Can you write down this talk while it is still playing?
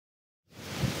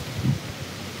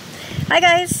Hi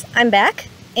guys, I'm back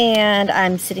and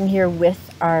I'm sitting here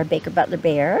with our Baker Butler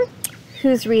bear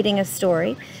who's reading a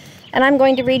story, and I'm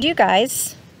going to read you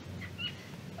guys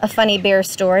a funny bear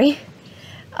story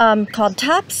called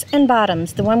Tops and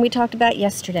Bottoms, the one we talked about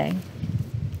yesterday.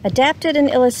 Adapted and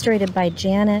illustrated by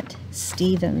Janet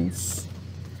Stevens.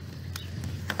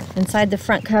 Inside the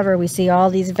front cover we see all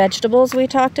these vegetables we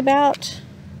talked about.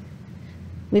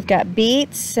 We've got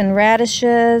beets and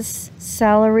radishes,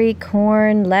 celery,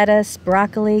 corn, lettuce,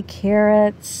 broccoli,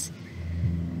 carrots.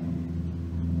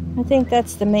 I think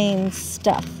that's the main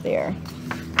stuff there.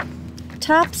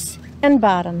 Tops and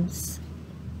bottoms.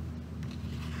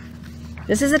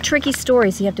 This is a tricky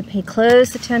story, so you have to pay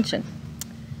close attention.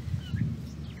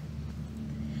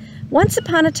 Once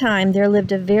upon a time, there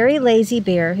lived a very lazy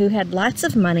bear who had lots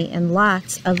of money and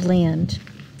lots of land.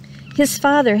 His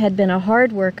father had been a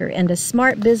hard worker and a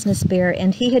smart business bear,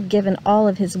 and he had given all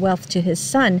of his wealth to his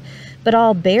son, but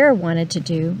all Bear wanted to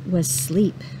do was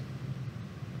sleep.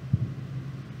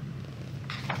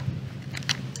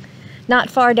 Not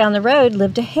far down the road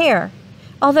lived a hare.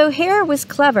 Although Hare was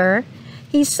clever,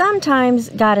 he sometimes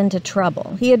got into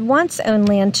trouble. He had once owned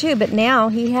land too, but now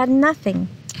he had nothing.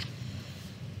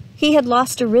 He had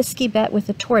lost a risky bet with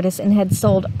a tortoise and had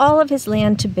sold all of his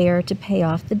land to Bear to pay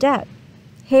off the debt.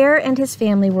 Hare and his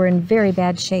family were in very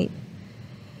bad shape.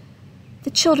 "The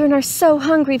children are so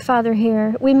hungry, Father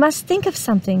Hare. We must think of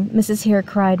something," Mrs. Hare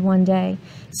cried one day.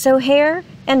 So Hare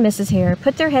and Mrs. Hare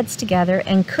put their heads together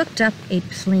and cooked up a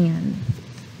plan.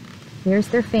 Here's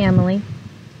their family.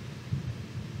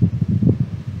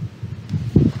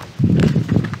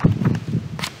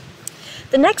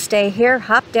 The next day, Hare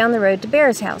hopped down the road to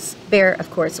Bear's house. Bear,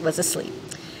 of course, was asleep.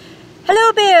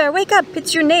 "Hello, Bear! Wake up!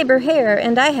 It's your neighbor, Hare,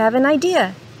 and I have an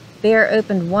idea." Bear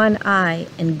opened one eye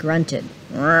and grunted.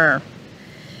 "Rrr."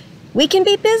 "We can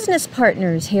be business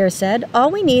partners," Hare said. "All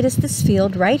we need is this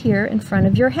field right here in front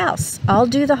of your house. I'll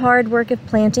do the hard work of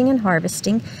planting and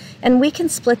harvesting, and we can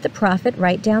split the profit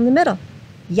right down the middle."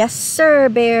 "Yes, sir,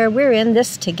 Bear. We're in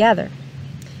this together."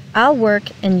 "I'll work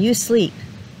and you sleep."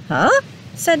 "Huh?"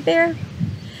 said Bear.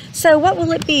 "So what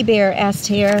will it be, Bear?" asked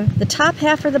Hare. "The top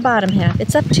half or the bottom half?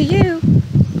 It's up to you."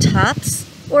 "Tops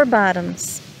or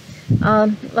bottoms?"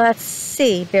 Let's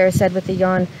see," Bear said with a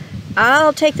yawn.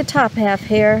 "I'll take the top half,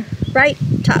 Hare. Right,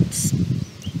 tops."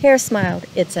 Hare smiled.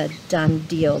 "It's a done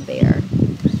deal, Bear."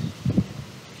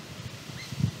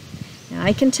 Now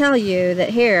I can tell you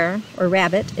that Hare, or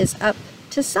Rabbit, is up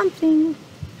to something.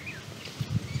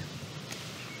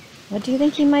 What do you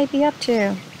think he might be up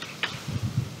to?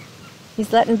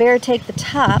 He's letting Bear take the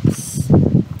tops,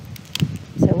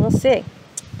 so we'll see.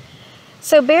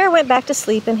 So Bear went back to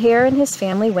sleep, and Hare and his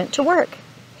family went to work.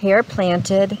 Hare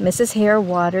planted, Mrs. Hare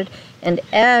watered, and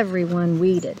everyone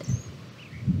weeded.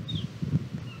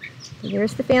 So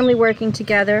there's the family working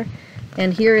together,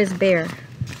 and here is Bear,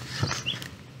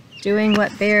 doing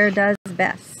what Bear does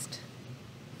best.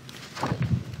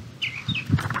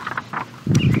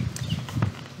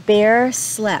 Bear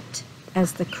slept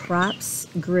as the crops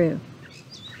grew.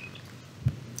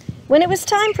 When it was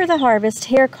time for the harvest,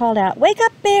 Hare called out, "Wake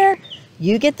up, Bear!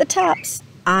 You get the tops,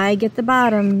 I get the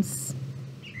bottoms."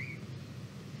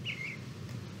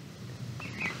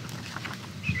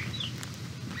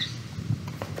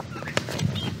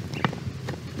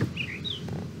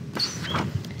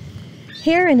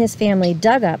 Hare and his family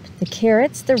dug up the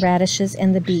carrots, the radishes,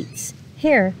 and the beets.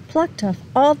 Hare plucked off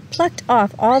all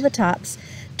the tops,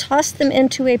 tossed them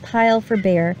into a pile for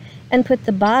Bear, and put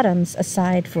the bottoms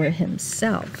aside for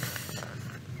himself.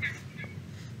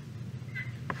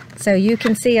 So you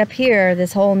can see up here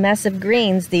this whole mess of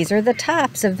greens. These are the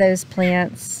tops of those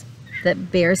plants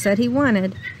that Bear said he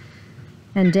wanted.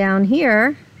 And down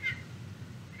here,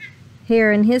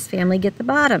 Hare and his family get the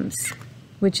bottoms,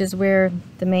 which is where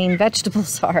the main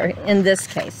vegetables are in this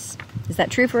case. Is that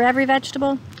true for every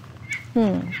vegetable?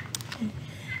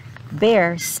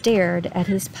 Bear stared at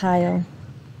his pile.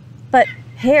 "But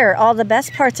Hare, all the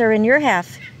best parts are in your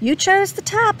half. You chose the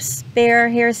tops, Bear,"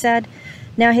 Hare said.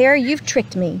 "Now, Hare, you've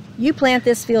tricked me. You plant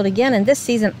this field again, and this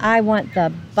season I want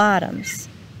the bottoms."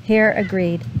 Hare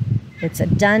agreed. "It's a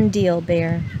done deal,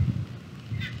 Bear."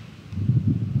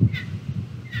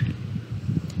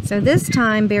 So this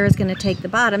time, Bear is going to take the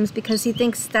bottoms because he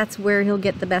thinks that's where he'll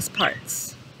get the best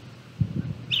parts.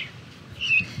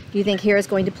 Do you think Hare is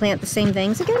going to plant the same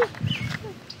things again?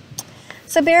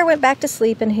 So Bear went back to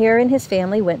sleep, and Hare and his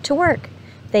family went to work.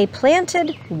 They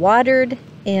planted, watered,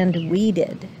 and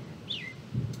weeded.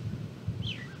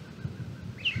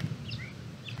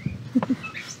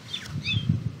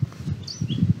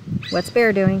 What's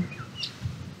Bear doing?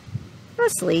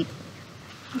 Asleep.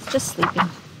 He's just sleeping.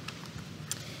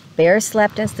 Bear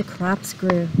slept as the crops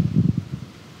grew.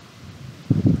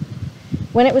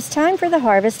 When it was time for the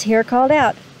harvest, Hare called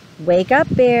out, "Wake up,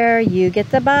 Bear, you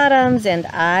get the bottoms and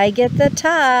I get the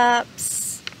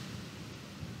tops."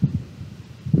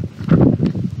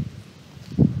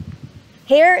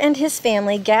 Hare and his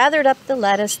family gathered up the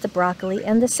lettuce, the broccoli,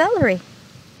 and the celery.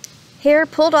 Hare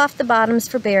pulled off the bottoms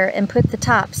for Bear and put the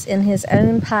tops in his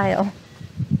own pile.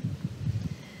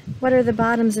 What are the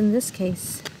bottoms in this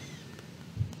case?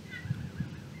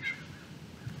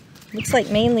 Looks like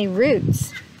mainly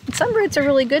roots. Some roots are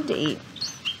really good to eat.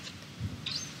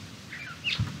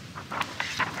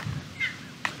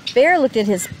 Bear looked at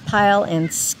his pile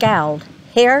and scowled.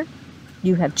 "Hare,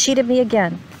 you have cheated me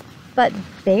again." "But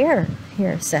Bear,"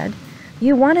 Hare said,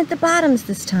 "you wanted the bottoms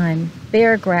this time."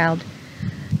 Bear growled,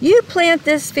 "You plant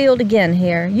this field again,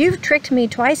 Hare. You've tricked me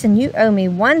twice and you owe me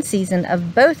one season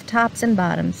of both tops and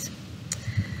bottoms."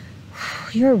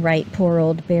 "You're right, poor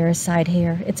old Bear," sighed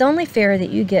Hare. "It's only fair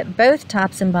that you get both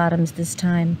tops and bottoms this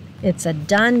time. It's a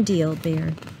done deal,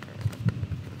 Bear."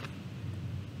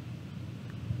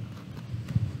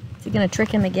 Is he going to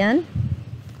trick him again?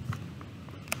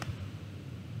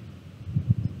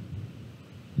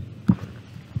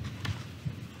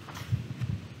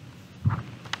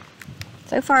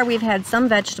 So far we've had some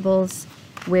vegetables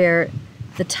where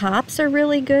the tops are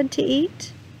really good to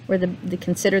eat, or they're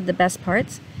considered the best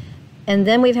parts. And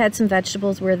then we've had some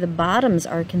vegetables where the bottoms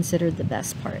are considered the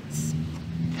best parts.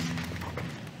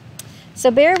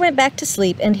 So Bear went back to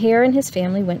sleep and Hare and his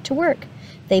family went to work.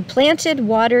 They planted,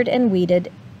 watered, and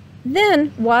weeded,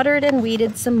 then watered and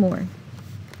weeded some more.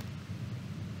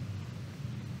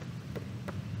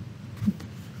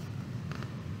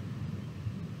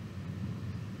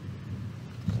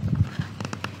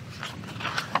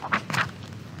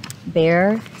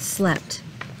 Bear slept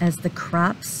as the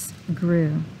crops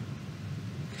grew.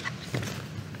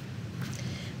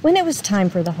 When it was time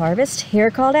for the harvest, Hare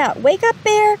called out, "Wake up,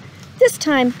 Bear! This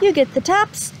time you get the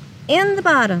tops and the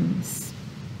bottoms."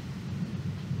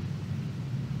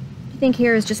 Do you think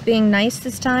Hare is just being nice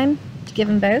this time to give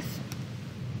him both?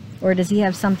 Or does he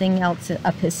have something else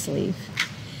up his sleeve?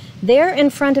 There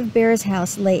in front of Bear's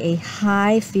house lay a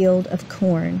high field of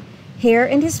corn. Hare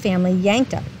and his family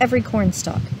yanked up every corn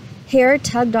stalk. Hare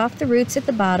tugged off the roots at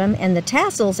the bottom and the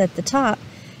tassels at the top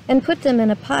and put them in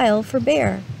a pile for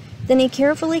Bear. Then he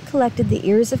carefully collected the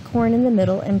ears of corn in the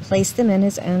middle and placed them in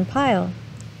his own pile.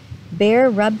 Bear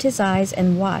rubbed his eyes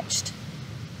and watched.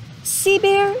 "See,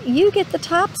 Bear, you get the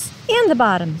tops and the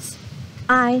bottoms.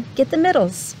 I get the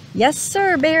middles. Yes,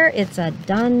 sir, Bear, it's a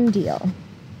done deal."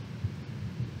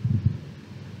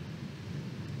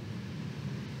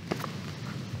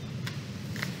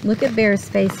 Look at Bear's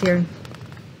face here.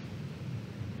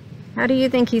 How do you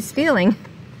think he's feeling?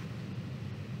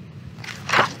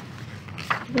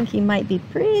 I think he might be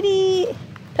pretty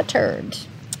perturbed.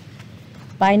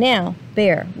 By now,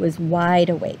 Bear was wide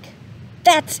awake.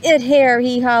 "That's it, Hare,"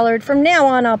 he hollered. "From now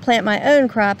on, I'll plant my own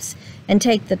crops and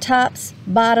take the tops,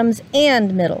 bottoms,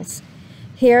 and middles."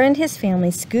 Hare and his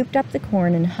family scooped up the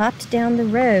corn and hopped down the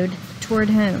road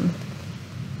toward home.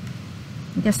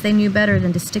 I guess they knew better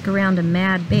than to stick around a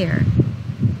mad bear.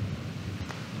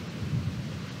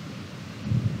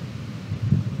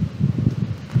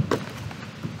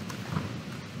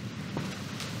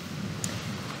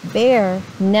 Bear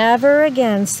never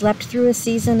again slept through a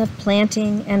season of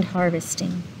planting and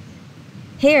harvesting.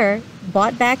 Hare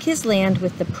bought back his land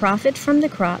with the profit from the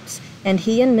crops, and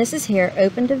he and Mrs. Hare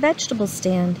opened a vegetable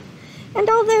stand. And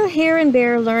although Hare and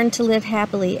Bear learned to live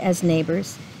happily as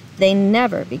neighbors, they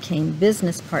never became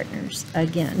business partners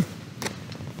again.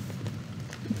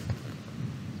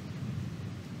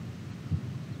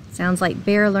 Sounds like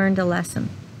Bear learned a lesson.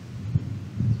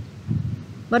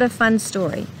 What a fun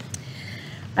story.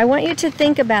 I want you to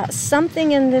think about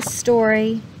something in this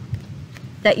story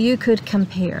that you could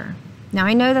compare. Now,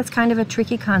 I know that's kind of a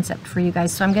tricky concept for you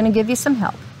guys, so I'm going to give you some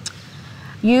help.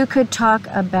 You could talk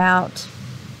about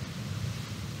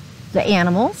the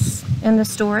animals in the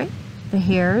story, the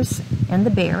hares and the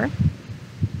bear.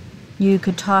 You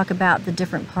could talk about the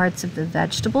different parts of the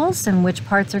vegetables and which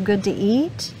parts are good to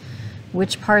eat,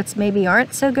 which parts maybe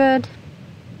aren't so good.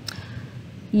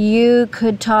 You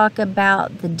could talk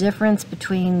about the difference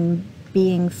between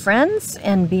being friends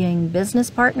and being business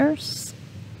partners.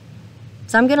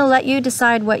 So I'm going to let you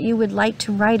decide what you would like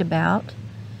to write about,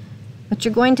 but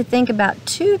you're going to think about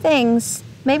two things.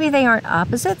 Maybe they aren't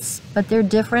opposites, but they're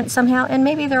different somehow, and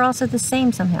maybe they're also the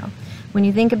same somehow. When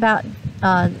you think about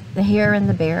the hare and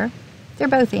the bear, they're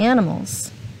both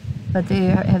animals, but they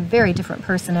have very different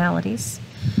personalities.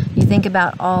 You think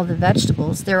about all the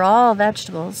vegetables, they're all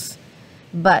vegetables,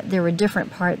 but there were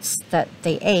different parts that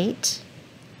they ate.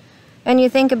 And you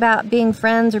think about being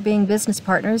friends or being business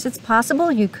partners, it's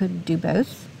possible you could do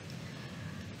both.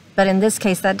 But in this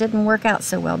case, that didn't work out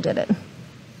so well, did it?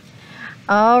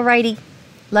 Alrighty.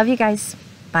 Love you guys.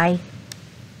 Bye.